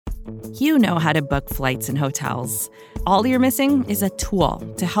You know how to book flights and hotels. All you're missing is a tool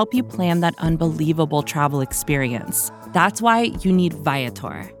to help you plan that unbelievable travel experience. That's why you need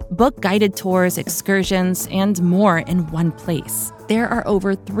Viator. Book guided tours, excursions, and more in one place. There are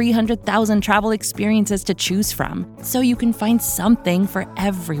over 300,000 travel experiences to choose from, so you can find something for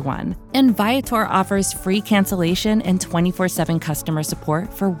everyone. And Viator offers free cancellation and 24/7 customer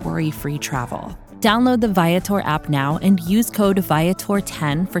support for worry-free travel. Download the Viator app now and use code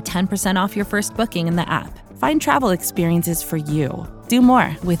Viator10 for 10% off your first booking in the app. Find travel experiences for you. Do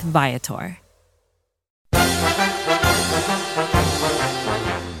more with Viator.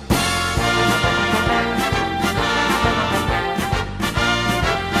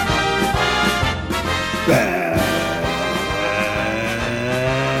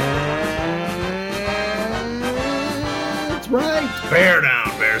 That's right. Bear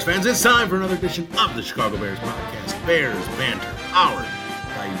down, Bears fans. It's time for another edition of the Chicago Bears podcast, Bears Banter, powered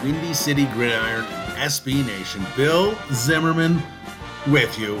by Windy City Gridiron and SB Nation. Bill Zimmerman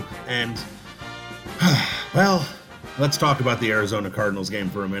with you. And, well, let's talk about the Arizona Cardinals game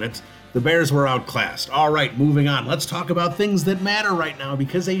for a minute. The Bears were outclassed. All right, moving on. Let's talk about things that matter right now,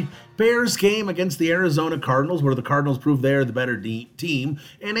 because a Bears game against the Arizona Cardinals, where the Cardinals proved they're the better team,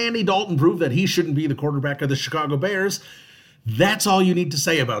 and Andy Dalton proved that he shouldn't be the quarterback of the Chicago Bears. That's all you need to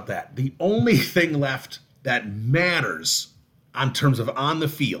say about that. The only thing left that matters in terms of on the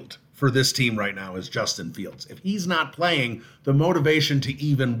field for this team right now is Justin Fields. If he's not playing, the motivation to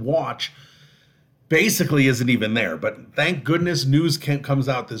even watch basically isn't even there. But thank goodness news comes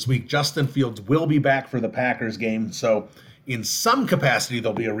out this week. Justin Fields will be back for the Packers game. So in some capacity,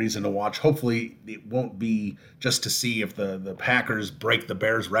 there'll be a reason to watch. Hopefully it won't be just to see if the Packers break the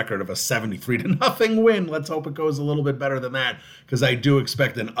Bears record of a 73-0 win. Let's hope it goes a little bit better than that, because I do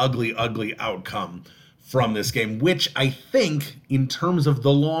expect an ugly, ugly outcome from this game, which I think in terms of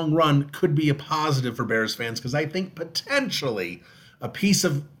the long run could be a positive for Bears fans, because I think potentially a piece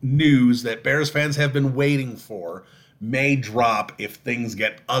of news that Bears fans have been waiting for may drop if things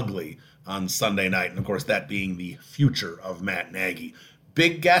get ugly on Sunday night. And of course, that being the future of Matt Nagy.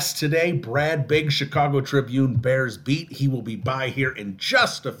 Big guest today, Brad Big, Chicago Tribune Bears beat. He will be by here in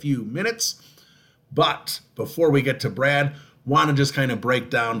just a few minutes. But before we get to Brad, want to just kind of break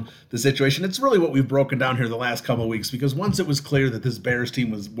down the situation. It's really what we've broken down here the last couple of weeks, because once it was clear that this Bears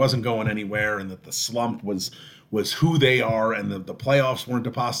team wasn't going anywhere and that the slump was who they are and the playoffs weren't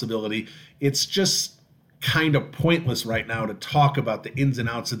a possibility, it's just kind of pointless right now to talk about the ins and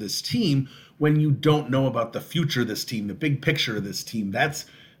outs of this team when you don't know about the future of this team, the big picture of this team.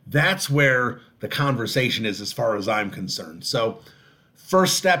 That's where the conversation is as far as I'm concerned. So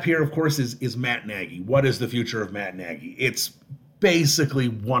first step here, of course, is Matt Nagy. What is the future of Matt Nagy? It's basically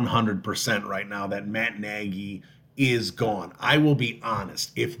 100% right now that Matt Nagy is gone. I will be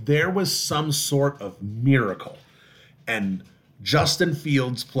honest. If there was some sort of miracle and Justin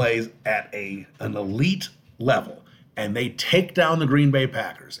Fields plays at an elite level and they take down the Green Bay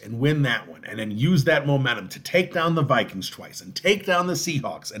Packers and win that one, and then use that momentum to take down the Vikings twice and take down the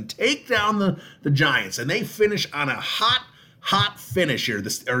Seahawks and take down the Giants, and they finish on a hot finish here, the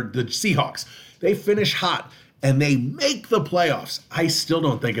Seahawks, they finish hot and they make the playoffs, I still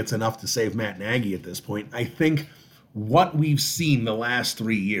don't think it's enough to save Matt Nagy at this point. I think what we've seen the last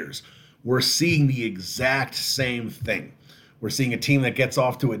 3 years, we're seeing the exact same thing. We're seeing a team that gets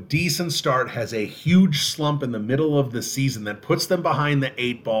off to a decent start, has a huge slump in the middle of the season that puts them behind the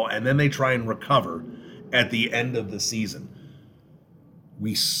 8 ball, and then they try and recover at the end of the season.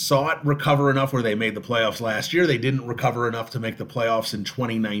 We saw it recover enough where they made the playoffs last year. They didn't recover enough to make the playoffs in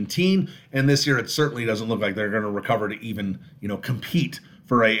 2019. And this year, it certainly doesn't look like they're going to recover to even, compete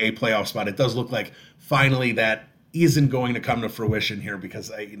for a playoff spot. It does look like finally that isn't going to come to fruition here,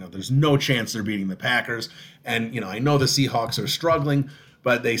 because there's no chance they're beating the Packers. And, I know the Seahawks are struggling,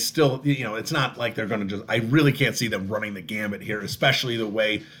 but they still, it's not like they're going to I really can't see them running the gambit here, especially the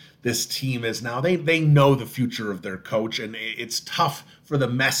way this team is now. They know the future of their coach, and it's tough for the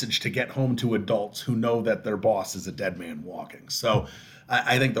message to get home to adults who know that their boss is a dead man walking. So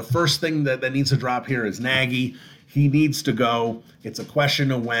I think the first thing that needs to drop here is Nagy. He needs to go. It's a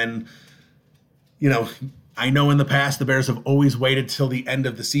question of when. I know in the past the Bears have always waited till the end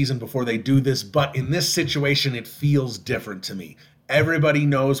of the season before they do this, but in this situation it feels different to me. Everybody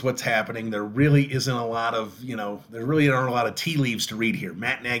knows what's happening. There really isn't a lot of, there really aren't a lot of tea leaves to read here.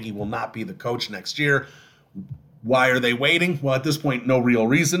 Matt Nagy will not be the coach next year. Why are they waiting? Well, at this point, no real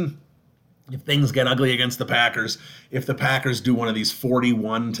reason. if things get ugly against the Packers, if the Packers do one of these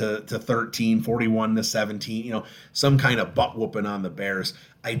 41 to 13, 41 to 17, some kind of butt whooping on the Bears,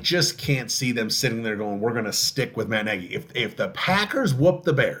 I just can't see them sitting there going, we're going to stick with Matt Nagy. If the Packers whoop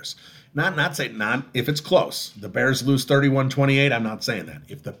the Bears, not if it's close, the Bears lose 31-28, I'm not saying that.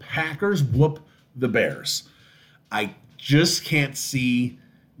 If the Packers whoop the Bears, I just can't see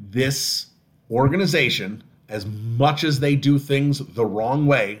this organization, as much as they do things the wrong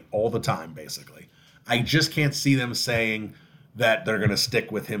way all the time, basically, I just can't see them saying that they're going to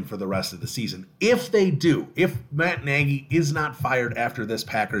stick with him for the rest of the season. If they do, if Matt Nagy is not fired after this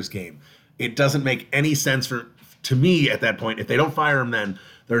Packers game, it doesn't make any sense to me at that point. If they don't fire him then,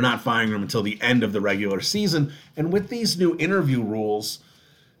 they're not firing him until the end of the regular season. And with these new interview rules,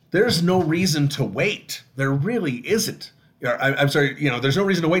 there's no reason to wait. There really isn't. I'm sorry, there's no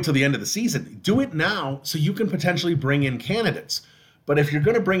reason to wait till the end of the season. Do it now so you can potentially bring in candidates. But if you're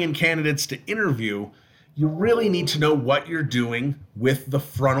going to bring in candidates to interview, you really need to know what you're doing with the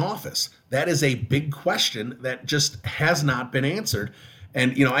front office. That is a big question that just has not been answered.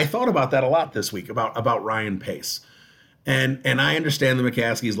 And, I thought about that a lot this week, about Ryan Pace. And I understand the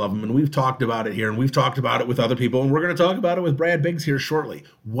McCaskies love him, and we've talked about it here, and we've talked about it with other people, and we're going to talk about it with Brad Biggs here shortly.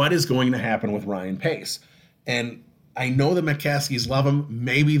 What is going to happen with Ryan Pace? And I know the McCaskies love him.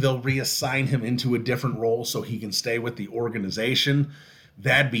 Maybe they'll reassign him into a different role so he can stay with the organization.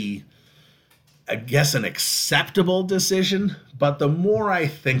 That'd be, I guess, an acceptable decision. But the more I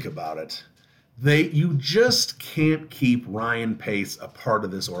think about it, you just can't keep Ryan Pace a part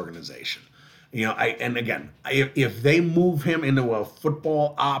of this organization. If they move him into a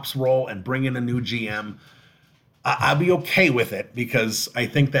football ops role and bring in a new GM, I'll be okay with it because I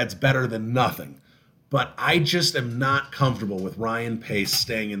think that's better than nothing. But I just am not comfortable with Ryan Pace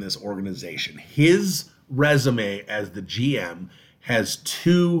staying in this organization. His resume as the GM has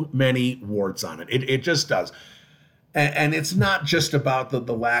too many warts on it. It just does. And it's not just about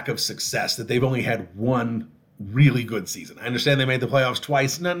the lack of success, that they've only had one really good season. I understand they made the playoffs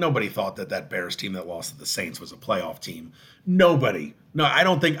twice. Nobody thought that Bears team that lost to the Saints was a playoff team. Nobody. No,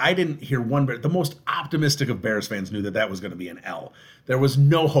 I didn't hear one Bear. The most optimistic of Bears fans knew that was going to be an L. There was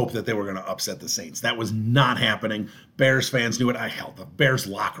no hope that they were going to upset the Saints. That was not happening. Bears fans knew it. The Bears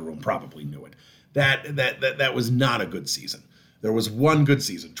locker room probably knew it. That was not a good season. There was one good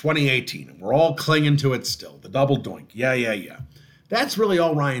season, 2018, and we're all clinging to it still. The double doink. Yeah. That's really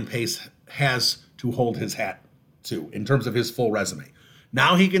all Ryan Pace has to hold his hat to in terms of his full resume.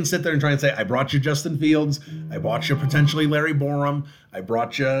 Now he can sit there and try and say, I brought you Justin Fields. I brought you potentially Larry Borum. I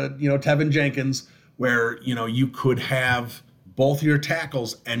brought you, Tevin Jenkins, where, you could have both your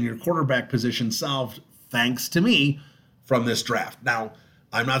tackles and your quarterback position solved, thanks to me, from this draft. Now,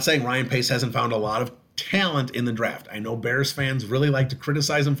 I'm not saying Ryan Pace hasn't found a lot of talent in the draft. I know Bears fans really like to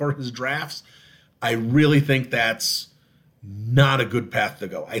criticize him for his drafts. I really think that's not a good path to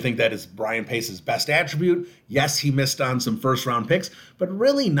go. I think that is Ryan Pace's best attribute. Yes, he missed on some first-round picks, but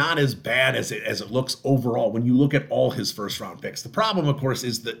really not as bad as it looks overall when you look at all his first-round picks. The problem, of course,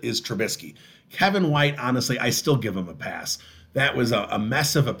 is Trubisky. Kevin White, honestly, I still give him a pass. That was a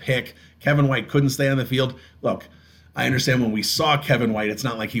mess of a pick. Kevin White couldn't stay on the field. Look, I understand when we saw Kevin White, it's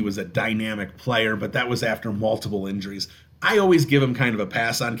not like he was a dynamic player, but that was after multiple injuries. I always give him kind of a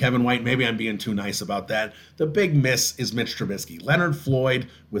pass on Kevin White. Maybe I'm being too nice about that. The big miss is Mitch Trubisky. Leonard Floyd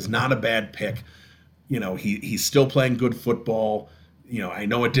was not a bad pick. He's still playing good football. I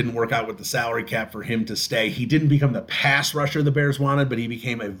know it didn't work out with the salary cap for him to stay. He didn't become the pass rusher the Bears wanted, but he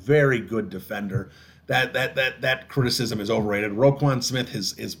became a very good defender. That criticism is overrated. Roquan Smith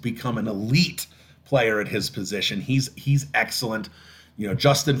has become an elite player at his position. He's excellent.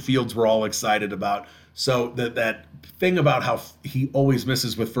 Justin Fields we're all excited about. So that thing about how he always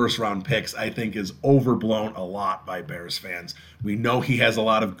misses with first-round picks, I think, is overblown a lot by Bears fans. We know he has a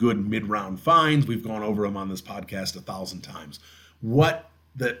lot of good mid-round finds. We've gone over him on this podcast 1,000 times. What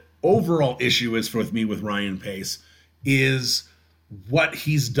the overall issue is with me with Ryan Pace is what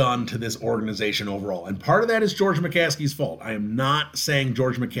he's done to this organization overall. And part of that is George McCaskey's fault. I am not saying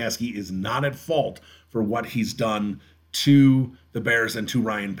George McCaskey is not at fault for what he's done to the Bears and to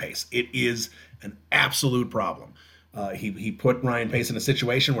Ryan Pace. It is an absolute problem. He put Ryan Pace in a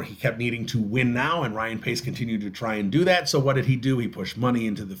situation where he kept needing to win now, and Ryan Pace continued to try and do that. So what did he do? He pushed money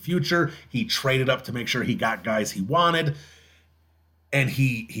into the future. He traded up to make sure he got guys he wanted. And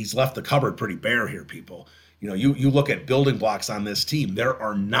he's left the cupboard pretty bare here, people. You look at building blocks on this team. There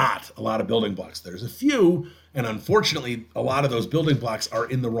are not a lot of building blocks. There's a few, and unfortunately, a lot of those building blocks are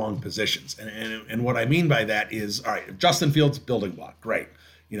in the wrong positions. And what I mean by that is, all right, if Justin Fields, building block, great.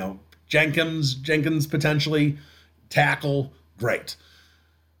 Jenkins potentially, tackle, great.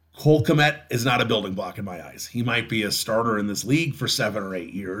 Cole Kmet is not a building block in my eyes. He might be a starter in this league for 7 or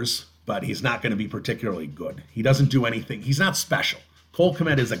 8 years, but he's not going to be particularly good. He doesn't do anything. He's not special. Cole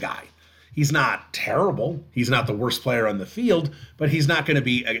Kmet is a guy. He's not terrible. He's not the worst player on the field, but he's not going to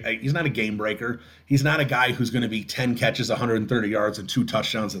be, he's not a game breaker. He's not a guy who's going to be 10 catches, 130 yards, and 2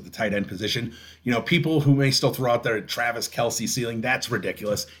 touchdowns at the tight end position. You know, people who may still throw out there Travis Kelce ceiling, that's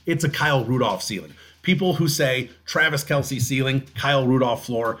ridiculous. It's a Kyle Rudolph ceiling. People who say Travis Kelce ceiling, Kyle Rudolph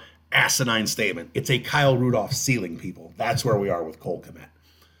floor, asinine statement. It's a Kyle Rudolph ceiling, people. That's where we are with Cole Kmet.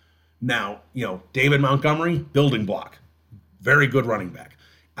 Now, you know, David Montgomery, building block. Very good running back.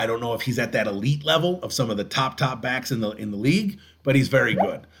 I don't know if he's at that elite level of some of the top backs in the league, but he's very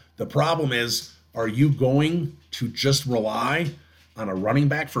good. The problem is, are you going to just rely on a running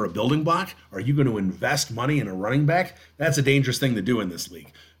back for a building block? Are you going to invest money in a running back? That's a dangerous thing to do in this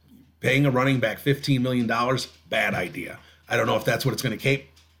league. Paying a running back $15 million, bad idea. I don't know if that's what it's going to take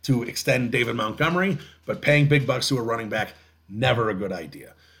to extend David Montgomery, but paying big bucks to a running back, never a good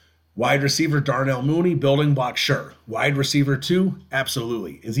idea. Wide receiver Darnell Mooney, building block, sure. Wide receiver 2,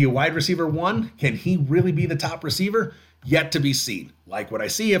 absolutely. Is he a wide receiver 1? Can he really be the top receiver? Yet to be seen. Like what I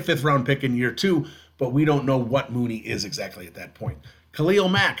see, a 5th round pick in year 2, but we don't know what Mooney is exactly at that point. Khalil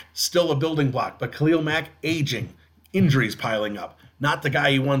Mack, still a building block, but Khalil Mack aging, injuries piling up, not the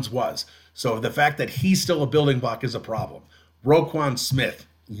guy he once was. So the fact that he's still a building block is a problem. Roquan Smith,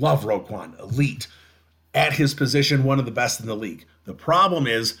 love Roquan, elite. At his position, one of the best in the league. The problem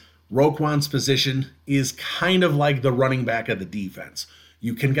is, Roquan's position is kind of like the running back of the defense.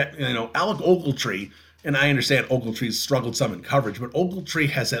 You can get, Alec Ogletree, and I understand Ogletree's struggled some in coverage, but Ogletree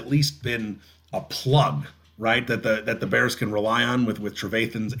has at least been a plug, right? That the Bears can rely on with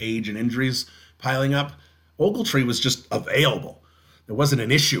Trevathan's age and injuries piling up. Ogletree was just available. It wasn't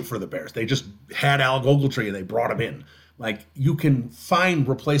an issue for the Bears. They just had Alec Ogletree and they brought him in. Like, you can find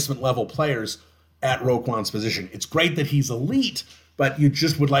replacement level players at Roquan's position. It's great that he's elite, but you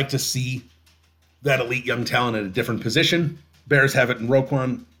just would like to see that elite young talent at a different position. Bears have it in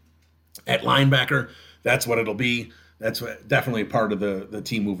Roquan at linebacker. That's what it'll be. That's definitely part of the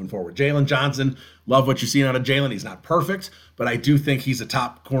team moving forward. Jalen Johnson, love what you've seen out of Jalen. He's not perfect, but I do think he's a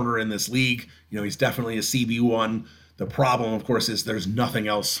top corner in this league. You know, he's definitely a CB1. The problem, of course, is there's nothing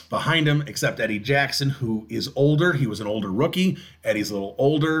else behind him except Eddie Jackson, who is older. He was an older rookie. Eddie's a little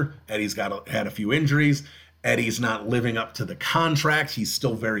older. Eddie's had a few injuries. Eddie's not living up to the contract. He's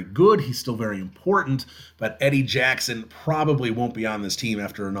still very good. He's still very important. But Eddie Jackson probably won't be on this team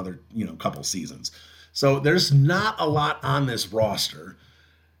after another, couple seasons. So there's not a lot on this roster.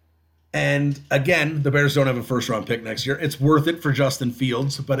 And again, the Bears don't have a first-round pick next year. It's worth it for Justin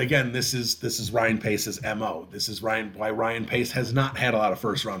Fields, but again, this is Ryan Pace's MO. This is why Ryan Pace has not had a lot of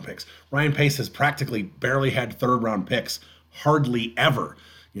first-round picks. Ryan Pace has practically barely had third-round picks, hardly ever.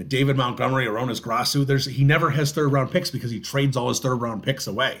 David Montgomery, Aronis Grasu, he never has third-round picks because he trades all his third-round picks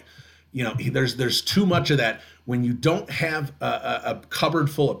away. There's too much of that. When you don't have a cupboard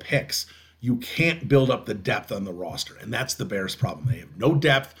full of picks, you can't build up the depth on the roster, and that's the Bears' problem. They have no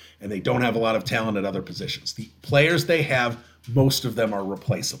depth, and they don't have a lot of talent at other positions. The players they have, most of them are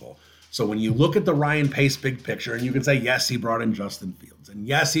replaceable. So when you look at the Ryan Pace big picture, and you can say, yes, he brought in Justin Fields, and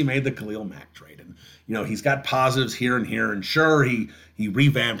yes, he made the Khalil Mack trade, and he's got positives here and here, and sure, he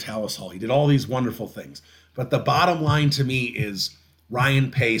revamped Hallis Hall. He did all these wonderful things. But the bottom line to me is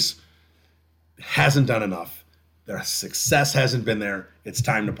Ryan Pace hasn't done enough. Their success hasn't been there. It's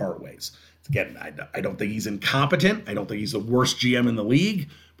time to part ways. Again, I don't think he's incompetent. I don't think he's the worst GM in the league,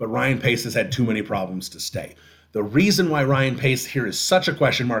 but Ryan Pace has had too many problems to stay. The reason why Ryan Pace here is such a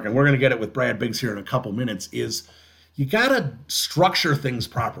question mark, and we're going to get it with Brad Biggs here in a couple minutes, is you got to structure things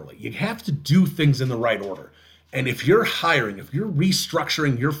properly. You have to do things in the right order. And if you're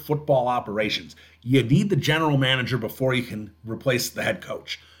restructuring your football operations, you need the general manager before you can replace the head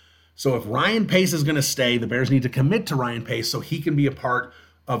coach. So if Ryan Pace is going to stay, the Bears need to commit to Ryan Pace so he can be a part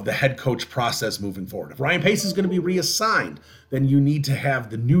of the head coach process moving forward. If Ryan Pace is going to be reassigned, then you need to have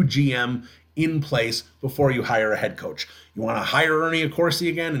the new GM in place before you hire a head coach. You want to hire Ernie Accorsi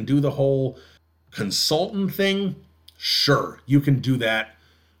again and do the whole consultant thing? Sure, you can do that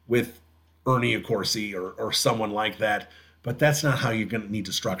with Ernie Accorsi or someone like that, but that's not how you're going to need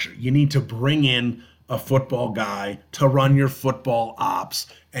to structure. You need to bring in a football guy to run your football ops,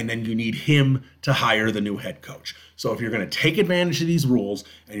 and then you need him to hire the new head coach. So if you're going to take advantage of these rules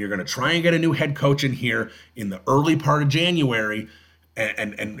and you're going to try and get a new head coach in here in the early part of January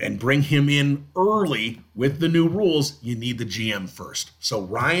and bring him in early with the new rules, you need the GM first. So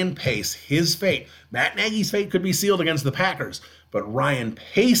Ryan Pace, his fate, Matt Nagy's fate could be sealed against the Packers, but Ryan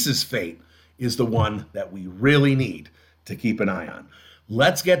Pace's fate is the one that we really need to keep an eye on.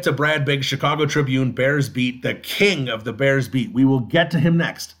 Let's get to Brad Biggs, Chicago Tribune, Bears Beat, the king of the Bears Beat. We will get to him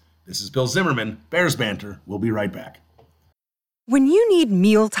next. This is Bill Zimmerman, Bears Banter. We'll be right back. When you need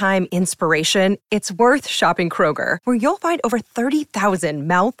mealtime inspiration, it's worth shopping Kroger, where you'll find over 30,000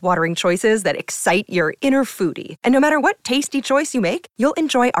 mouth-watering choices that excite your inner foodie. And no matter what tasty choice you make, you'll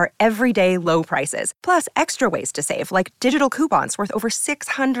enjoy our everyday low prices, plus extra ways to save, like digital coupons worth over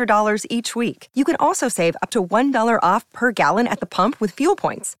 $600 each week. You can also save up to $1 off per gallon at the pump with fuel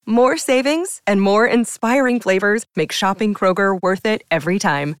points. More savings and more inspiring flavors make shopping Kroger worth it every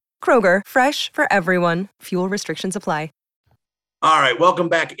time. Kroger, fresh for everyone. Fuel restrictions apply. All right, welcome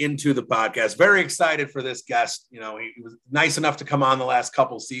back into the podcast. Very excited for this guest. You know, he was nice enough to come on the last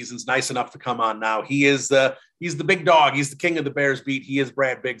couple seasons, nice enough to come on now. He's the big dog. He's the king of the Bears Beat. He is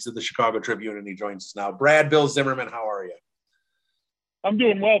Brad Biggs of the Chicago Tribune, and he joins us now. Brad, Bill Zimmerman, how are you? I'm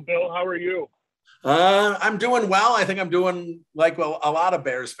doing well, Bill. How are you? I'm doing well. I think I'm doing like a lot of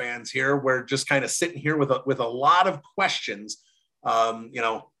Bears fans here. We're just kind of sitting here with a lot of questions.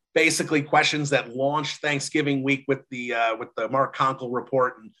 Basically questions that launched Thanksgiving week with the Mark Conkle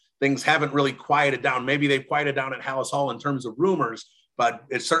report, and things haven't really quieted down. Maybe they've quieted down at Hallis Hall in terms of rumors, but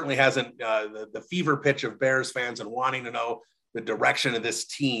it certainly hasn't. The fever pitch of Bears fans and wanting to know the direction of this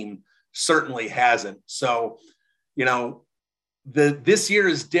team certainly hasn't. So, this year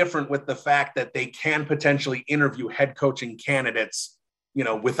is different with the fact that they can potentially interview head coaching candidates,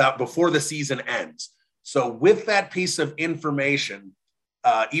 before the season ends. So with that piece of information,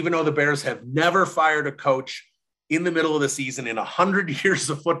 even though the Bears have never fired a coach in the middle of the season in 100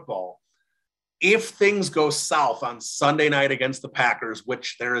 years of football, if things go south on Sunday night against the Packers,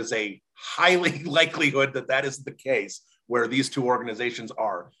 which there is a highly likelihood that is the case where these two organizations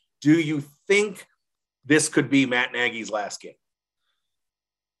are, do you think this could be Matt Nagy's last game?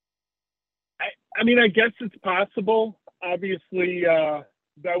 I guess it's possible. Obviously,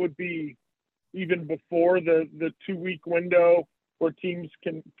 that would be even before the 2-week window where teams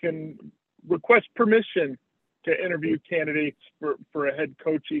can request permission to interview candidates for a head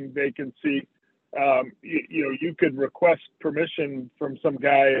coaching vacancy. You could request permission from some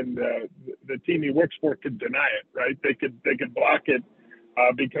guy, and the team he works for could deny it, right? They could block it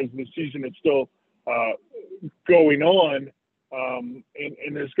because the season is still going on,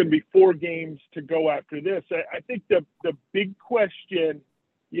 and there's going to be 4 games to go after this. I think the big question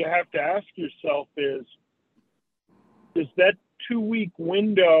you have to ask yourself is, does that 2-week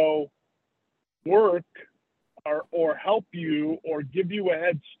window work or help you or give you a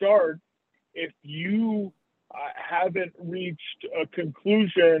head start if you haven't reached a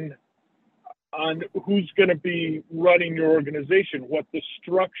conclusion on who's going to be running your organization, what the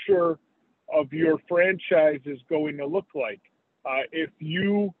structure of your franchise is going to look like? If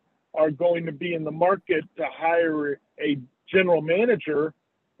you are going to be in the market to hire a general manager,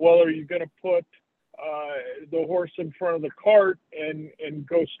 well, are you going to put the horse in front of the cart and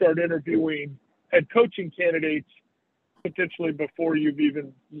go start interviewing head coaching candidates potentially before you've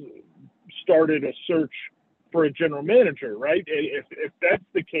even started a search for a general manager, right? If that's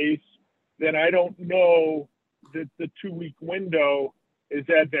the case, then I don't know that the 2-week window is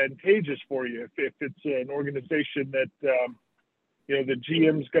advantageous for you. If it's an organization that, the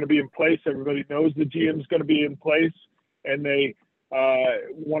GM's going to be in place, everybody knows the GM's going to be in place, and they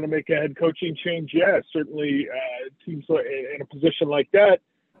want to make a head coaching change, certainly teams in a position like that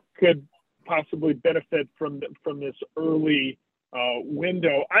could possibly benefit from this early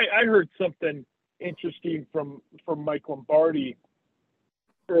window. I heard something interesting from Mike Lombardi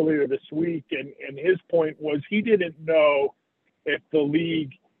earlier this week, and his point was he didn't know if the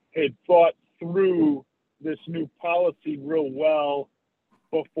league had thought through this new policy real well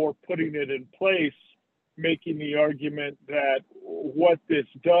before putting it in place, making the argument that what this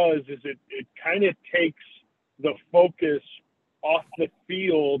does is it kind of takes the focus off the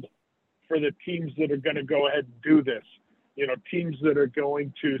field for the teams that are going to go ahead and do this. Teams that are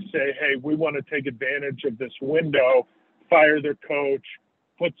going to say, hey, we want to take advantage of this window, fire their coach,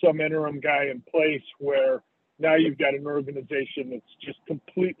 put some interim guy in place, where now you've got an organization that's just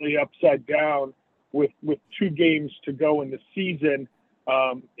completely upside down with 2 games to go in the season.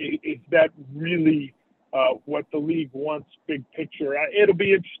 Is that really what the league wants, big picture? It'll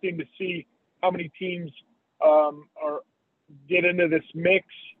be interesting to see how many teams get into this mix,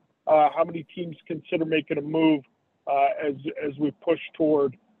 how many teams consider making a move as we push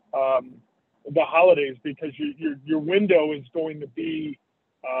toward the holidays, because your window is going to be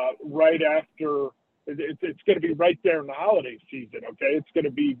right after. It's going to be right there in the holiday season. Okay, it's going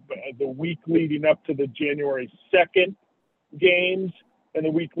to be the week leading up to the January 2nd games, in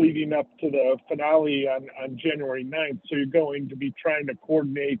the week leading up to the finale on January 9th. So you're going to be trying to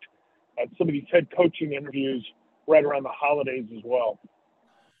coordinate some of these head coaching interviews right around the holidays as well.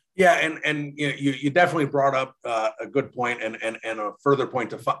 Yeah, and you definitely brought up a good point, and a further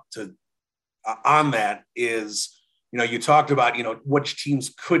point to on that is, you talked about which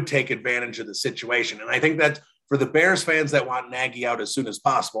teams could take advantage of the situation, and I think that for the Bears fans that want Nagy out as soon as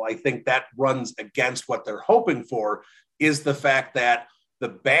possible, I think that runs against what they're hoping for, is the fact that the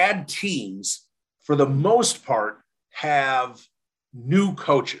bad teams, for the most part, have new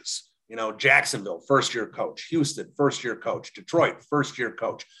coaches. Jacksonville, first-year coach. Houston, first-year coach. Detroit, first-year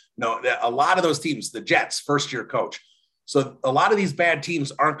coach. A lot of those teams, the Jets, first-year coach. So a lot of these bad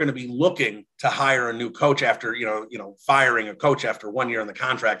teams aren't going to be looking to hire a new coach after, firing a coach after 1 year on the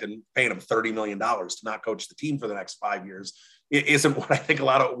contract and paying him $30 million to not coach the team for the next 5 years. It isn't what I think a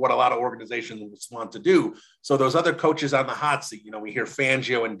lot of organizations want to do. So those other coaches on the hot seat, we hear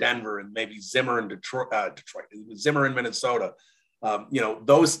Fangio in Denver and maybe Zimmer in Detroit, Zimmer in Minnesota.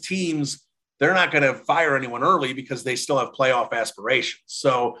 Those teams, they're not going to fire anyone early because they still have playoff aspirations.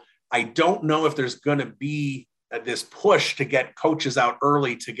 So I don't know if there's going to be this push to get coaches out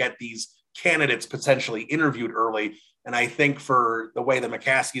early, to get these candidates potentially interviewed early. And I think for the way the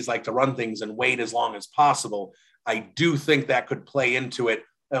McCaskies like to run things and wait as long as possible, I do think that could play into it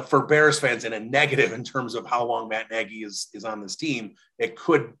for Bears fans in a negative in terms of how long Matt Nagy is on this team. It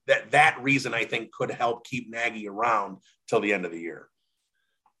could, that reason I think could help keep Nagy around till the end of the year.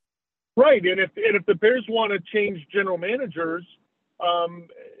 Right. And if the Bears want to change general managers,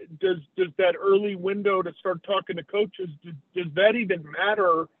 does that early window to start talking to coaches, does that even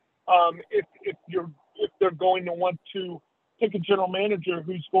matter if they're going to want to pick a general manager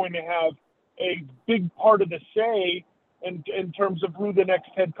who's going to have a big part of the say in terms of who the next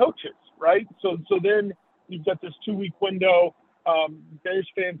head coach is, right? So then you've got this 2-week window. Bears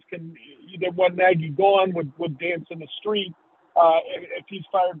fans can either want Nagy gone would dance in the street if he's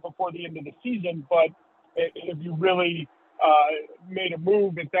fired before the end of the season, but if you really made a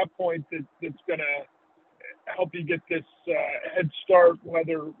move at that point that's going to help you get this head start,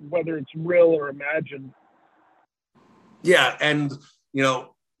 whether it's real or imagined. Yeah, and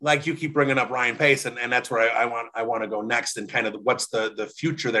like you keep bringing up Ryan Pace, and that's where I want to go next, and kind of what's the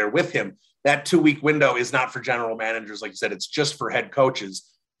future there with him. That 2-week window is not for general managers, like you said, it's just for head coaches.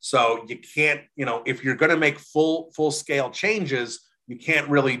 So you can't, if you're going to make full scale changes, you can't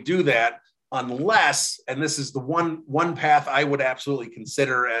really do that unless, and this is the one path I would absolutely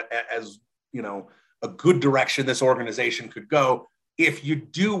consider as a good direction this organization could go. If you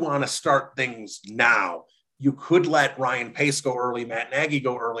do want to start things now, you could let Ryan Pace go early, Matt Nagy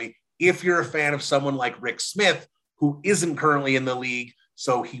go early. If you're a fan of someone like Rick Smith, who isn't currently in the league,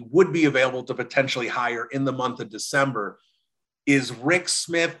 so he would be available to potentially hire in the month of December. Is Rick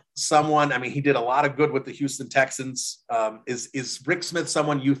Smith someone, I mean, he did a lot of good with the Houston Texans. Is Rick Smith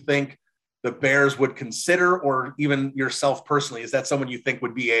someone you think the Bears would consider, or even yourself personally, is that someone you think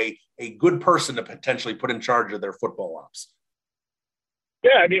would be a good person to potentially put in charge of their football ops?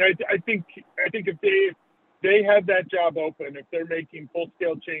 Yeah, I mean, I think if they have that job open, if they're making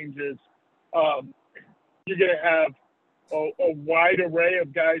full-scale changes, you're going to have a wide array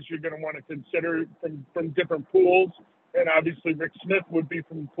of guys you're going to want to consider from different pools. And obviously Rick Smith would be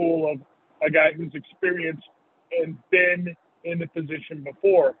from the pool of a guy who's experienced and been in the position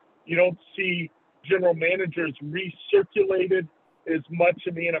before. You don't see general managers recirculated as much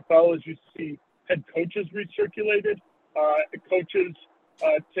in the NFL as you see head coaches recirculated. Coaches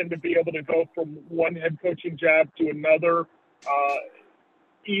tend to be able to go from one head coaching job to another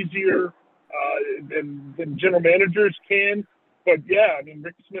easier than general managers can. But yeah, I mean,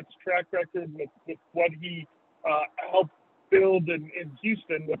 Rick Smith's track record with what he helped build in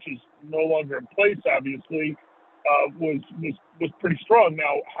Houston, which is no longer in place, obviously, was pretty strong.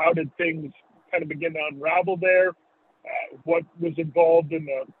 Now, how did things kind of begin to unravel there? What was involved in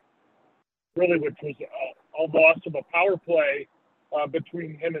which was a loss of a power play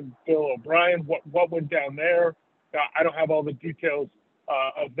between him and Bill O'Brien? What went down there? I don't have all the details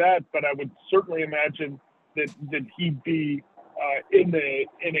of that, but I would certainly imagine that he'd be in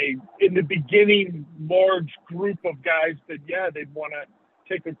the beginning large group of guys that they'd want to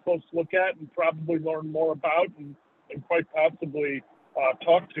take a close look at and probably learn more about and quite possibly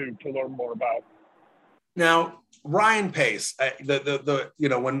talk to learn more about. Now, Ryan Pace,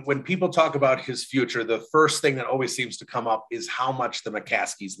 when people talk about his future, the first thing that always seems to come up is how much the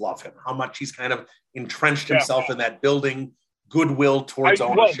McCaskies love him, how much he's kind of entrenched himself in that building goodwill towards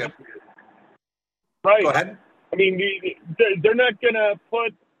ownership. Right. Go ahead. I mean, they're not going to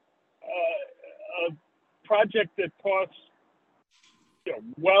put a project that costs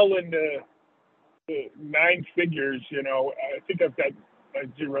well into the nine figures. I think I've got my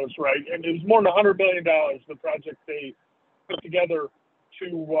zeros right, and it was more than $100 million. The project they put together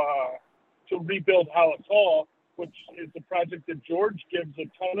to rebuild Hollis Hall, which is a project that George gives a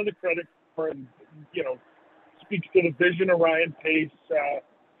ton of the credit for, and speaks to the vision of Ryan Pace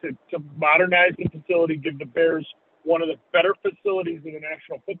to modernize the facility, give the Bears one of the better facilities in the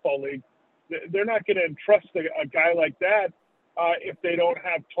National Football League. They're not going to entrust a guy like that if they don't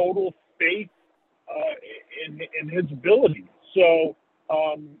have total faith in his ability. So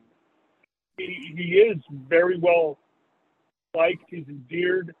he is very well liked. He's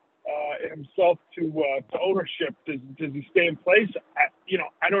endeared himself to ownership. Does he stay in place?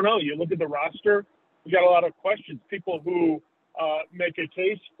 I don't know. You look at the roster, we got a lot of questions. People who make a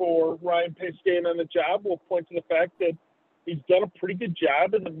case for Ryan Pace staying on the job will point to the fact that he's done a pretty good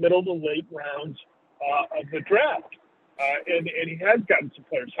job in the middle to late rounds of the draft. And he has gotten some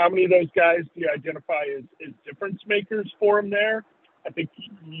players. How many of those guys do you identify as difference makers for him there? I think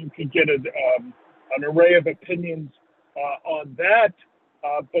you could get an array of opinions on that,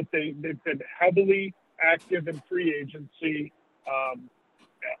 but they've been heavily active in free agency.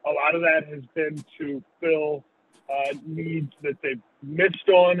 A lot of that has been to fill needs that they've missed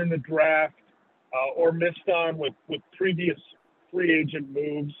on in the draft or missed on with previous free agent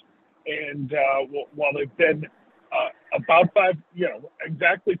moves. And while they've been about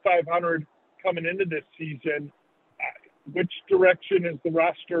exactly 500 coming into this season, which direction is the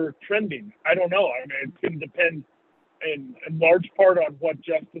roster trending? I don't know. I mean, it's going to depend in large part on what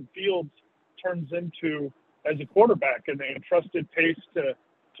Justin Fields turns into as a quarterback. And they entrusted Pace to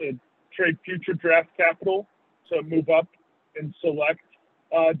trade future draft capital to move up and select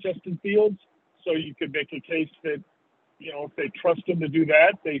Justin Fields. So you could make a case that, if they trust him to do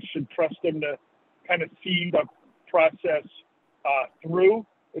that, they should trust him to kind of see the process through.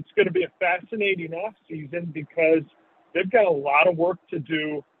 It's going to be a fascinating offseason because they've got a lot of work to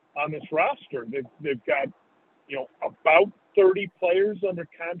do on this roster. They've got, about 30 players under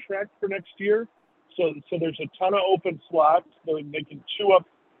contract for next year. So there's a ton of open slots. They can chew up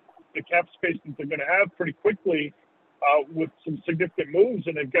the cap space that they're going to have pretty quickly with some significant moves.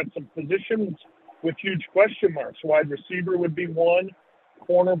 And they've got some positions with huge question marks. Wide receiver would be one.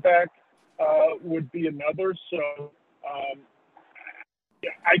 Cornerback would be another. So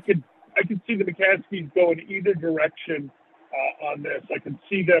I could see the McCaskies go in either direction on this. I could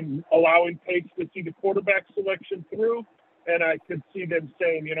see them allowing Pace to see the quarterback selection through, and I could see them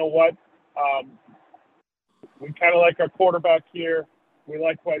saying, you know what, we kind of like our quarterback here. We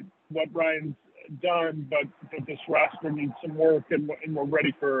like what Ryan's done, but this roster needs some work, and we're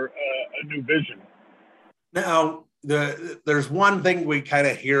ready for a new vision. Now, there's one thing we kind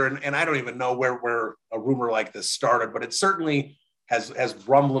of hear, and I don't even know where a rumor like this started, but it certainly has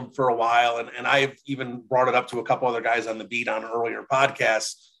rumbled for a while. And I've even brought it up to a couple other guys on the beat on earlier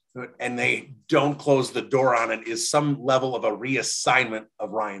podcasts, and they don't close the door on it, is some level of a reassignment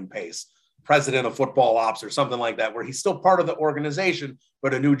of Ryan Pace, president of football ops or something like that, where he's still part of the organization,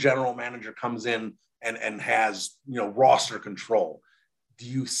 but a new general manager comes in and has, roster control. Do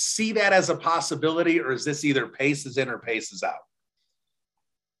you see that as a possibility, or is this either Pace is in or Pace is out?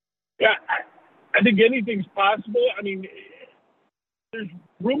 Yeah, I think anything's possible. I mean, there's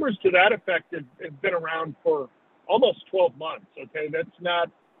rumors to that effect that have been around for almost 12 months. Okay, that's not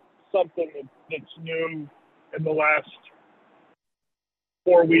something that's new in the last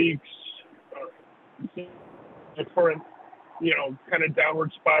 4 weeks. The current, kind of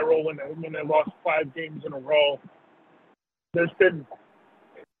downward spiral when they lost 5 games in a row. There's been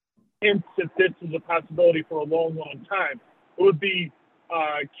hints that this is a possibility for a long, long time. It would be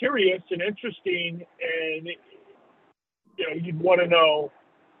curious and interesting, and you'd want to know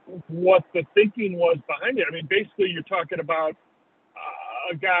what the thinking was behind it. I mean, basically, you're talking about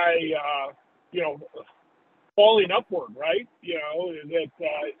a guy, falling upward, right?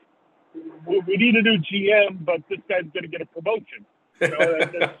 That we need a new GM, but this guy's going to get a promotion.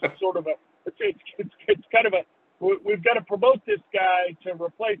 That's sort of it's kind of we've got to promote this guy to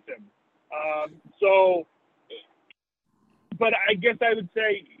replace him. But I guess I would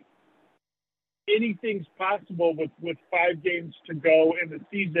say anything's possible with 5 games to go in the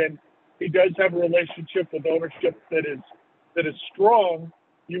season. He does have a relationship with ownership that is strong.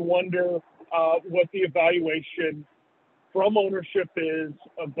 You wonder what the evaluation from ownership is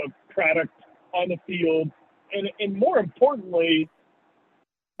of the product on the field. And more importantly,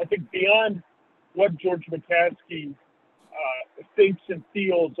 I think beyond what George McCaskey thinks and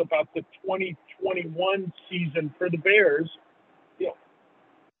feels about the 2021 season for the Bears,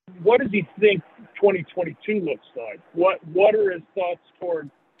 what does he think 2022 looks like? What are his thoughts toward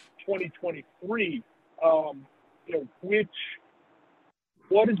 2023?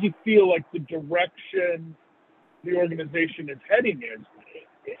 What does he feel like the direction the organization is heading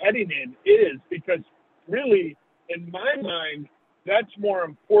in is? Because really, in my mind, that's more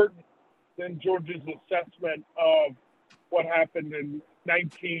important than George's assessment of what happened in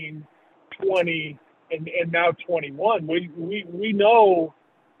 19, 20, and now 21. We know,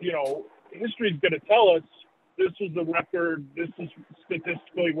 history is going to tell us this is the record. This is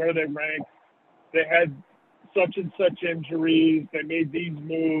statistically where they rank. They had such and such injuries. They made these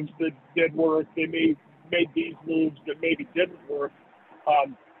moves that did work. They made these moves that maybe didn't work.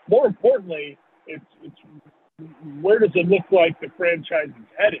 More importantly, it's where does it look like the franchise is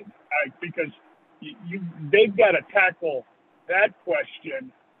headed? Because they've got to tackle that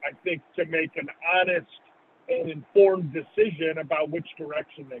question, I think, to make an honest and informed decision about which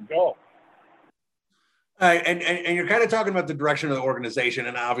direction they go. And you're kind of talking about the direction of the organization,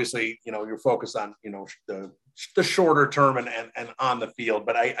 and obviously, you're focused on, the shorter term and on the field.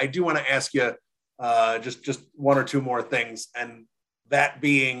 But I do want to ask you just one or two more things, and that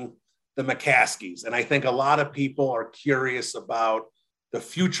being the McCaskies. And I think a lot of people are curious about the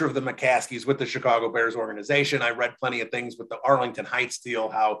future of the McCaskies with the Chicago Bears organization. I read plenty of things with the Arlington Heights deal,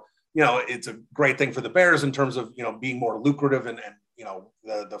 how, it's a great thing for the Bears in terms of, being more lucrative and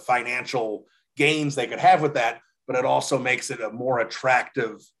the financial gains they could have with that, but it also makes it a more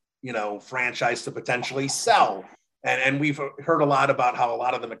attractive, franchise to potentially sell. And we've heard a lot about how a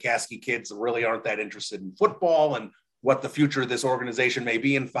lot of the McCaskey kids really aren't that interested in football and what the future of this organization may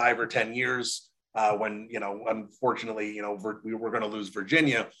be in 5 or 10 years when, unfortunately, we're going to lose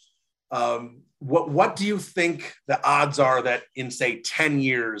Virginia. What do you think the odds are that in, say, 10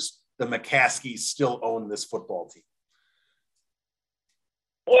 years, the McCaskies still own this football team?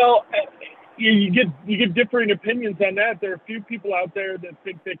 Well, you get differing opinions on that. There are a few people out there that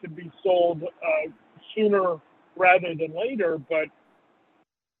think they could be sold sooner rather than later, but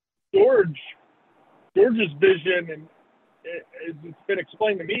George's vision, and it's been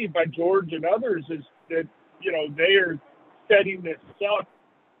explained to me by George and others, is that they are setting this up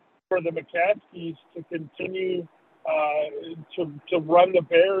for the McCaskies to continue to run the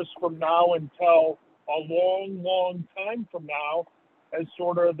Bears from now until a long, long time from now, as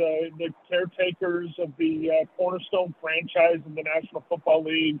sort of the caretakers of the cornerstone franchise in the National Football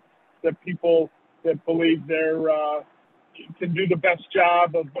League, that people that believe they're can do the best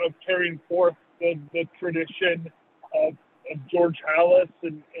job of carrying forth the tradition of George Halas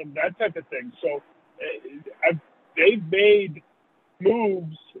and that type of thing. So they've made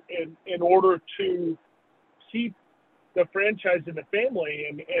moves in order to keep the franchise in the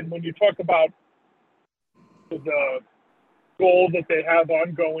family. And when you talk about the goal that they have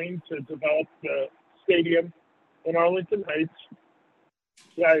ongoing to develop the stadium in Arlington Heights,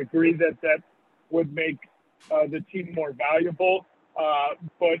 yeah, I agree that would make the team more valuable.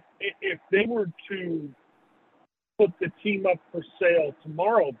 But if they were to put the team up for sale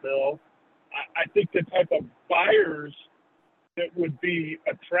tomorrow, Bill, I think the type of buyers that would be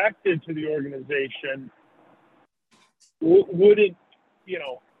attracted to the organization wouldn't,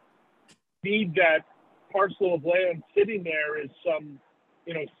 need that parcel of land sitting there as some,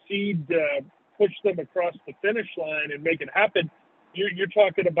 seed to push them across the finish line and make it happen. You're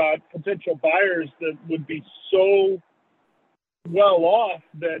talking about potential buyers that would be so well off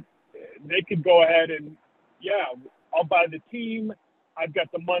that they could go ahead and, I'll buy the team. I've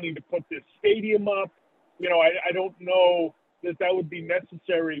got the money to put this stadium up. I don't know that would be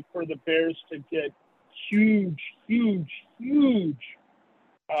necessary for the Bears to get huge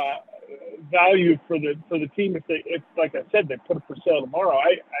value for the team if like I said, they put it for sale tomorrow.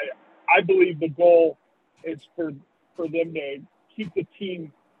 I believe the goal is for them to keep the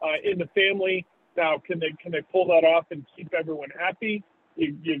team in the family. Now, can they pull that off and keep everyone happy?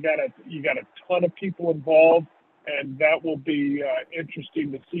 You got a ton of people involved, and that will be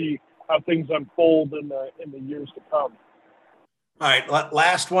interesting to see how things unfold in the years to come. All right,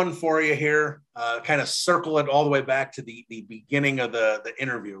 last one for you here. Kind of circle it all the way back to the beginning of the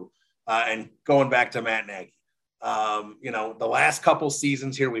interview and going back to Matt Nagy. The last couple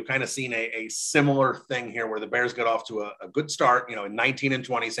seasons here, we've kind of seen a similar thing here where the Bears got off to a good start, in 19 and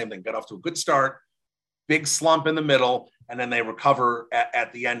 20, same thing, got off to a good start, big slump in the middle, and then they recover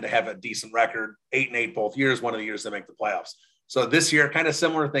at the end to have a decent record, 8-8 both years, one of the years they make the playoffs. So this year, kind of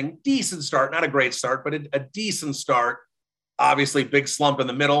similar thing, decent start, not a great start, but a decent start. Obviously, big slump in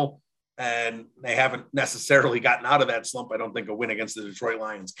the middle, and they haven't necessarily gotten out of that slump. I don't think a win against the Detroit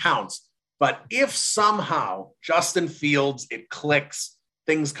Lions counts. But if somehow Justin Fields, it clicks,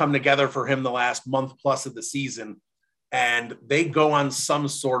 things come together for him the last month plus of the season, and they go on some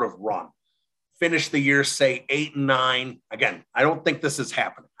sort of run, finish the year, say 8-9. Again, I don't think this is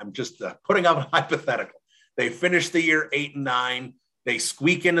happening. I'm just putting up a hypothetical. They finish the year 8-9. They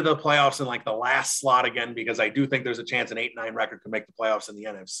squeak into the playoffs in like the last slot again, because I do think there's a chance an 8-9 record could make the playoffs in the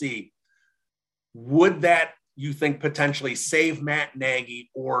NFC. Would that, you think, potentially save Matt Nagy,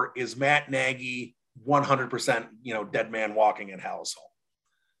 or is Matt Nagy 100%, dead man walking at Hallis Hall?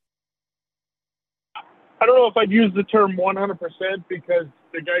 I don't know if I'd use the term 100% because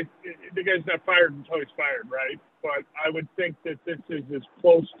the guy's not fired until he's fired, right? But I would think that this is as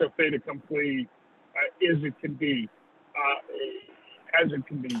close to fait accompli as it can be.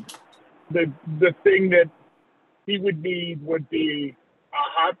 The thing that he would need would be a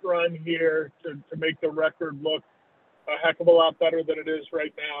hot run here to make the record look a heck of a lot better than it is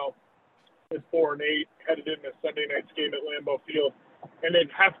right now. With 4-8 headed into Sunday night's game at Lambeau Field, and they'd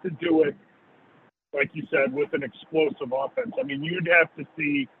have to do it, like you said, with an explosive offense. I mean, you'd have to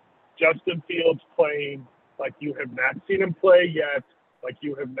see Justin Fields playing like you have not seen him play yet, like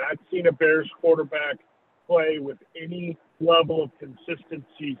you have not seen a Bears quarterback play with any level of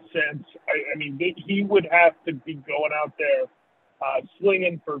consistency since. I mean, he would have to be going out there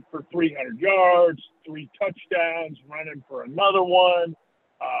slinging for 300 yards, 3 touchdowns, running for another one.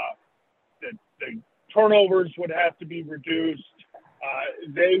 The turnovers would have to be reduced.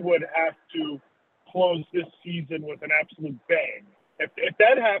 They would have to close this season with an absolute bang. If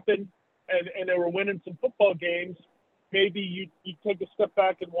that happened and they were winning some football games, maybe you take a step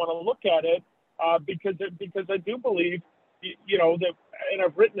back and want to look at it because I do believe, that, and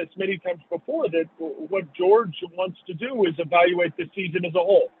I've written this many times before, that what George wants to do is evaluate the season as a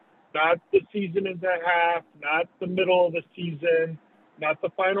whole, not the season as a half, not the middle of the season, not the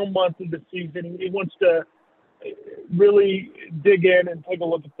final month of the season. He wants to really dig in and take a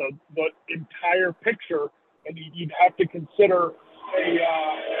look at the entire picture, and you'd have to consider a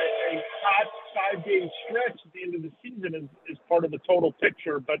hot 5-game stretch at the end of the season is part of the total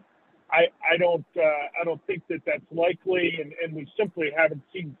picture. But I don't think that that's likely, and we simply haven't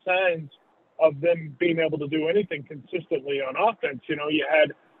seen signs of them being able to do anything consistently on offense. You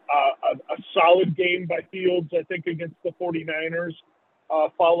had a solid game by Fields, I think, against the 49ers.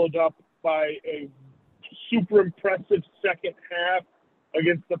 Followed up by a super impressive second half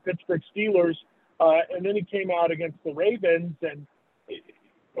against the Pittsburgh Steelers. And then he came out against the Ravens, and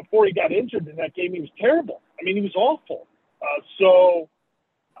before he got injured in that game, he was terrible. I mean, he was awful. So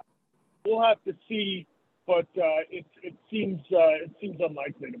we'll have to see, but it seems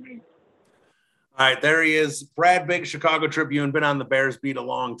unlikely to me. All right, there he is. Brad Biggs, Chicago Tribune, been on the Bears beat a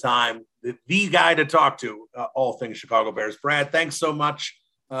long time. The guy to talk to, all things Chicago Bears. Brad, thanks so much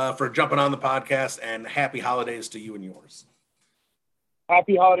for jumping on the podcast, and happy holidays to you and yours.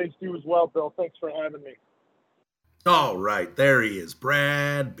 Happy holidays to you as well, Bill. Thanks for having me. All right, there he is,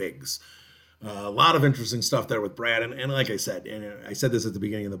 Brad Biggs. A lot of interesting stuff there with Brad. And like I said, and I said this at the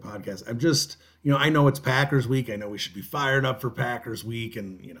beginning of the podcast, I'm just, I know it's Packers week. I know we should be fired up for Packers week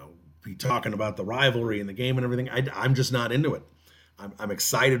and, be talking about the rivalry and the game and everything. I'm just not into it. I'm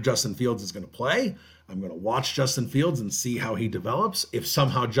excited Justin Fields is going to play. I'm going to watch Justin Fields and see how he develops. If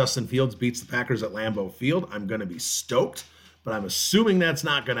somehow Justin Fields beats the Packers at Lambeau Field, I'm going to be stoked, but I'm assuming that's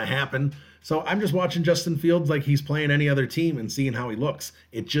not going to happen. So I'm just watching Justin Fields like he's playing any other team and seeing how he looks.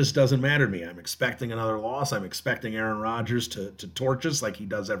 It just doesn't matter to me. I'm expecting another loss. I'm expecting Aaron Rodgers to torch us like he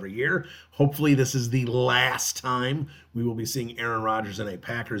does every year. Hopefully this is the last time we will be seeing Aaron Rodgers in a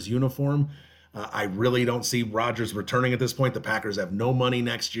Packers uniform. I really don't see Rodgers returning at this point. The Packers have no money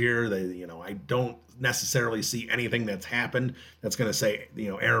next year. I don't necessarily see anything that's happened that's going to say,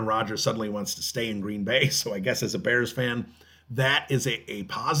 Aaron Rodgers suddenly wants to stay in Green Bay. So I guess as a Bears fan, that is a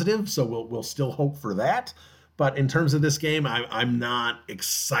positive. So we'll still hope for that. But in terms of this game, I'm not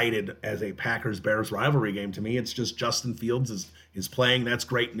excited as a Packers-Bears rivalry game. To me, it's just Justin Fields is playing. That's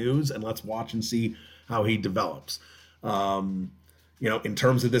great news. And let's watch and see how he develops. In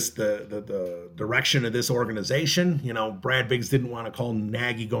terms of this, the direction of this organization, Brad Biggs didn't want to call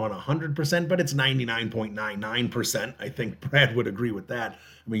Nagy going 100%, but it's 99.99%. I think Brad would agree with that.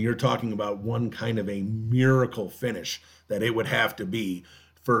 I mean, you're talking about one kind of a miracle finish that it would have to be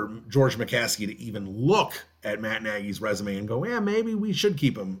for George McCaskey to even look at Matt Nagy's resume and go, yeah, maybe we should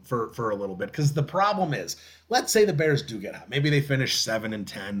keep him for a little bit. Because the problem is, let's say the Bears do get hot. Maybe they finish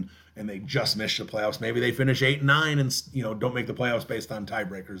 7-10 and they just miss the playoffs. Maybe they finish 8-9 and don't make the playoffs based on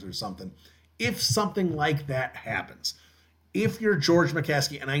tiebreakers or something. If something like that happens, if you're George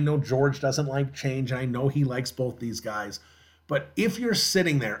McCaskey, and I know George doesn't like change, I know he likes both these guys, But if you're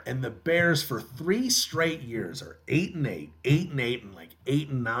sitting there and the Bears for 3 straight years are 8-8, 8-8, and like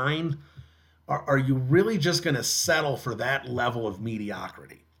 8-9, are you really just going to settle for that level of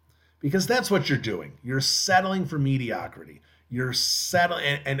mediocrity? Because that's what you're doing. You're settling for mediocrity. You're settling,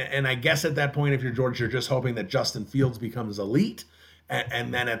 and I guess at that point, if you're George, you're just hoping that Justin Fields becomes elite,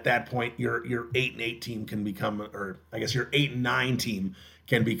 and then at that point, your 8-8 team can become, or I guess your 8-9 team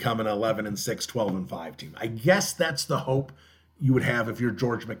can become an 11-6, 12-5 team. I guess that's the hope you would have if you're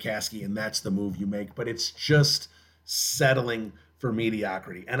George McCaskey, and that's the move you make. But it's just settling for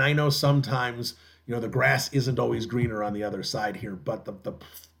mediocrity. And I know sometimes, the grass isn't always greener on the other side here, but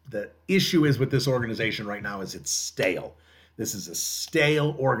the issue is with this organization right now is it's stale. This is a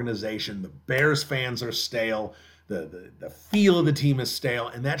stale organization. The Bears fans are stale. The feel of the team is stale,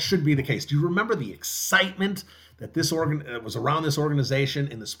 and that should be the case. Do you remember the excitement that was around this organization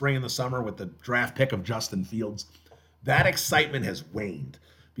in the spring and the summer with the draft pick of Justin Fields? That excitement has waned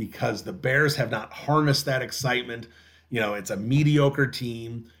because the Bears have not harnessed that excitement. It's a mediocre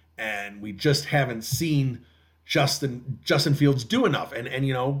team, and we just haven't seen Justin Fields do enough.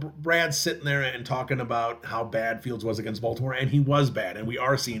 And Brad's sitting there and talking about how bad Fields was against Baltimore, and he was bad, and we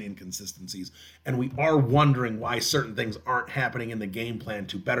are seeing inconsistencies, and we are wondering why certain things aren't happening in the game plan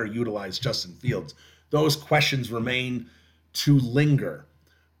to better utilize Justin Fields. Those questions remain to linger.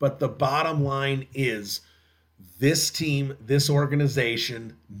 But the bottom line is this team, this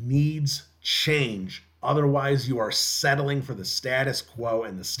organization needs change. Otherwise, you are settling for the status quo,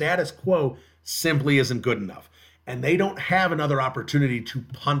 and the status quo simply isn't good enough. And they don't have another opportunity to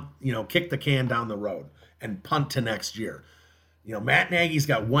punt, kick the can down the road and punt to next year. Matt Nagy's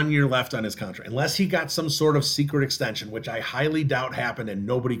got 1 year left on his contract, unless he got some sort of secret extension, which I highly doubt happened and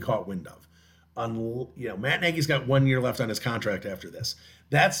nobody caught wind of. Matt Nagy's got 1 year left on his contract after this.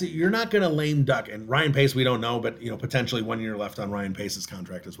 You're not going to lame duck. And Ryan Pace, we don't know, but potentially 1 year left on Ryan Pace's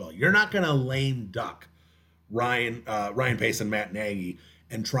contract as well. You're not going to lame duck Ryan Pace and Matt Nagy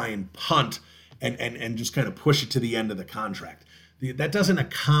and try and punt and just kind of push it to the end of the contract. That doesn't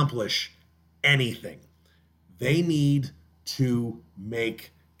accomplish anything. They need to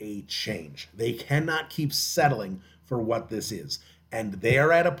make a change. They cannot keep settling for what this is. And they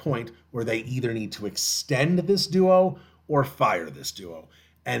are at a point where they either need to extend this duo or fire this duo.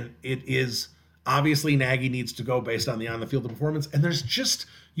 And it is obviously Nagy needs to go based on the on-the-field performance. And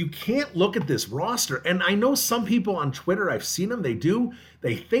you can't look at this roster. And I know some people on Twitter, I've seen them,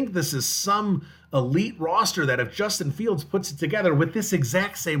 they think this is some elite roster that if Justin Fields puts it together with this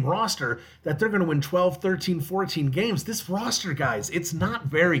exact same roster, that they're going to win 12, 13, 14 games. This roster, guys, it's not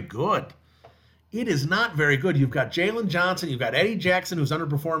very good. It is not very good. You've got Jalen Johnson, you've got Eddie Jackson, who's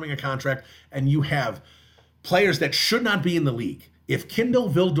underperforming a contract, and you have players that should not be in the league. If Kindle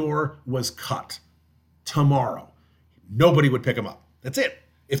Vildor was cut tomorrow, nobody would pick him up. That's it.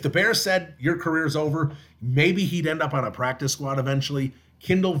 If the Bears said your career's over, maybe he'd end up on a practice squad eventually.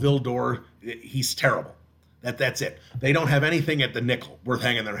 Kindle Vildor, he's terrible. That's it. They don't have anything at the nickel worth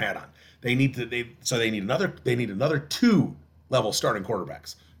hanging their hat on. They need another 2 level starting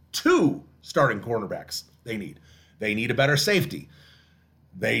quarterbacks. 2 starting cornerbacks they need. They need a better safety.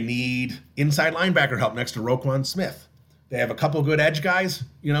 They need inside linebacker help next to Roquan Smith. They have a couple good edge guys,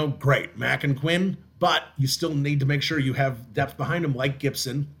 great, Mack and Quinn, but you still need to make sure you have depth behind them like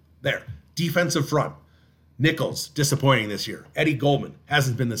Gibson. There. Defensive front. Nichols, disappointing this year. Eddie Goldman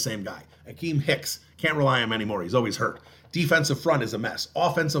hasn't been the same guy. Akeem Hicks, can't rely on him anymore. He's always hurt. Defensive front is a mess.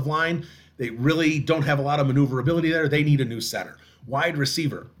 Offensive line, they really don't have a lot of maneuverability there. They need a new center. Wide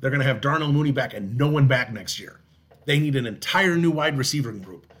receiver, they're going to have Darnell Mooney back and no one back next year. They need an entire new wide receiver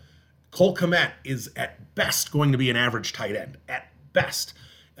group. Cole Kmet is at best going to be an average tight end. At best.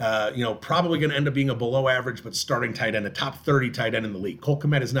 Probably going to end up being a below average but starting tight end, a top 30 tight end in the league. Cole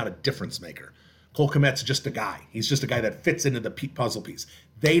Kmet is not a difference maker. Cole Kmet's just a guy. He's just a guy that fits into the puzzle piece.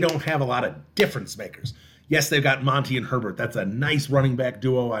 They don't have a lot of difference makers. Yes, they've got Monty and Herbert. That's a nice running back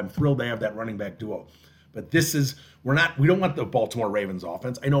duo. I'm thrilled they have that running back duo. But we don't want the Baltimore Ravens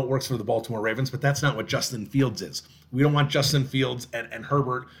offense. I know it works for the Baltimore Ravens, but that's not what Justin Fields is. We don't want Justin Fields and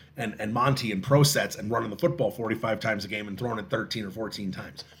Herbert and Monty in pro sets and running the football 45 times a game and throwing it 13 or 14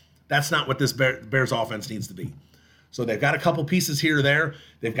 times. That's not what this Bears offense needs to be. So they've got a couple pieces here or there.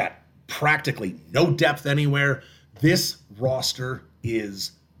 They've got practically no depth anywhere. This roster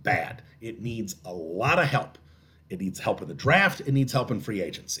is bad. It needs a lot of help. It needs help in the draft. It needs help in free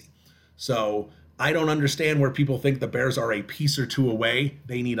agency. So I don't understand where people think the Bears are a piece or two away.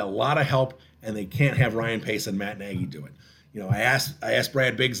 They need a lot of help, and they can't have Ryan Pace and Matt Nagy do it. I asked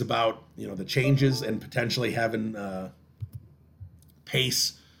Brad Biggs about the changes and potentially having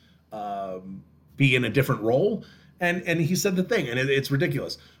Pace be in a different role. And he said the thing, and it's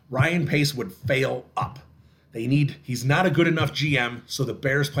ridiculous. Ryan Pace would fail up. He's not a good enough GM, so the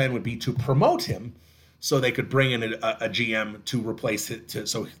Bears' plan would be to promote him so they could bring in a GM to replace it,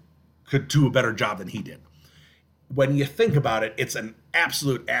 so he could do a better job than he did. When you think about it, it's an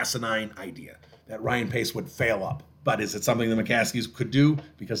absolute asinine idea that Ryan Pace would fail up. But is it something the McCaskies could do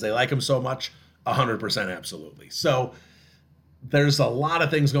because they like him so much? 100% absolutely. So there's a lot of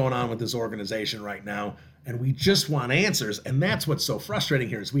things going on with this organization right now, and we just want answers. And that's what's so frustrating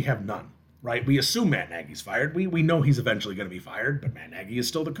here is we have none, right? We assume Matt Nagy's fired. We know he's eventually going to be fired, but Matt Nagy is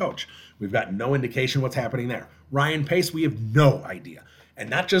still the coach. We've got no indication what's happening there. Ryan Pace, we have no idea. And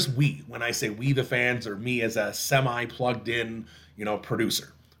not just we, when I say we the fans or me as a semi-plugged in,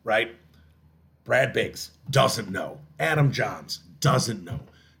 producer, right? Brad Biggs doesn't know. Adam Johns doesn't know.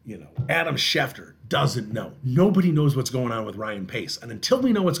 Adam Schefter doesn't know. Nobody knows what's going on with Ryan Pace. And until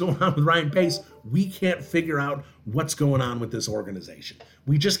we know what's going on with Ryan Pace, we can't figure out what's going on with this organization.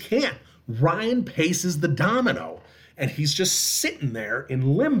 We just can't. Ryan Pace is the domino, and he's just sitting there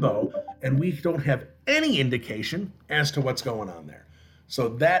in limbo, and we don't have any indication as to what's going on there. So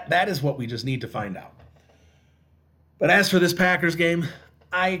that is what we just need to find out. But as for this Packers game,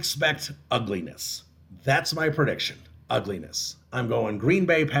 I expect ugliness. That's my prediction, ugliness. I'm going Green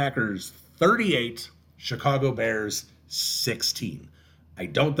Bay Packers 38, Chicago Bears 16. I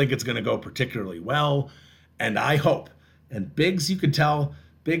don't think it's going to go particularly well, and I hope. And Biggs, you could tell,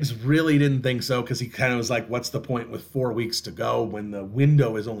 Biggs really didn't think so because he kind of was like, what's the point with 4 weeks to go when the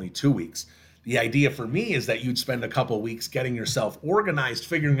window is only 2 weeks? The idea for me is that you'd spend a couple weeks getting yourself organized,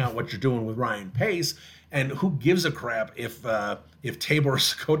 figuring out what you're doing with Ryan Pace, and who gives a crap if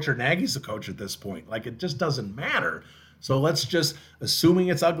Tabor's the coach or Nagy's the coach at this point? Like, it just doesn't matter. So let's just, assuming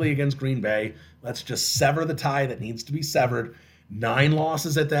it's ugly against Green Bay, let's just sever the tie that needs to be severed. 9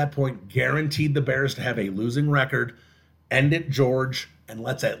 losses at that point, guaranteed the Bears to have a losing record. End it, George, and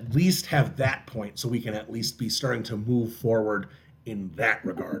let's at least have that point so we can at least be starting to move forward in that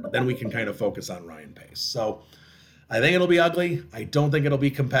regard. Then we can kind of focus on Ryan Pace. So I think it'll be ugly. I don't think it'll be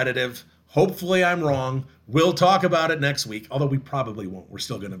competitive. Hopefully I'm wrong. We'll talk about it next week, although we probably won't. We're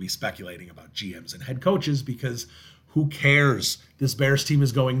still going to be speculating about GMs and head coaches because who cares? This Bears team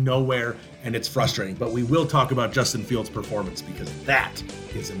is going nowhere, and it's frustrating. But we will talk about Justin Fields' performance because that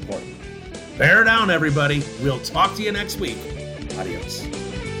is important. Bear down, everybody. We'll talk to you next week. Adios.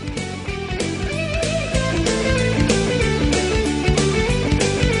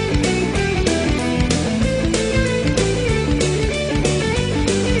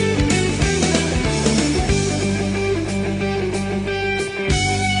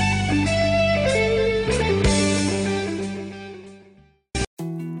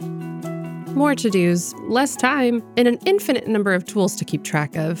 More to-dos, less time, and an infinite number of tools to keep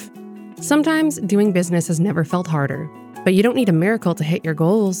track of. Sometimes doing business has never felt harder, but you don't need a miracle to hit your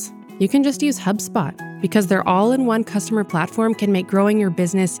goals. You can just use HubSpot, because their all-in-one customer platform can make growing your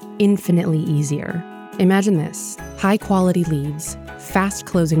business infinitely easier. Imagine this: high-quality leads, fast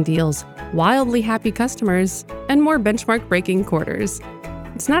closing deals, wildly happy customers, and more benchmark-breaking quarters.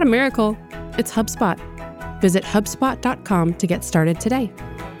 It's not a miracle, it's HubSpot. Visit HubSpot.com to get started today.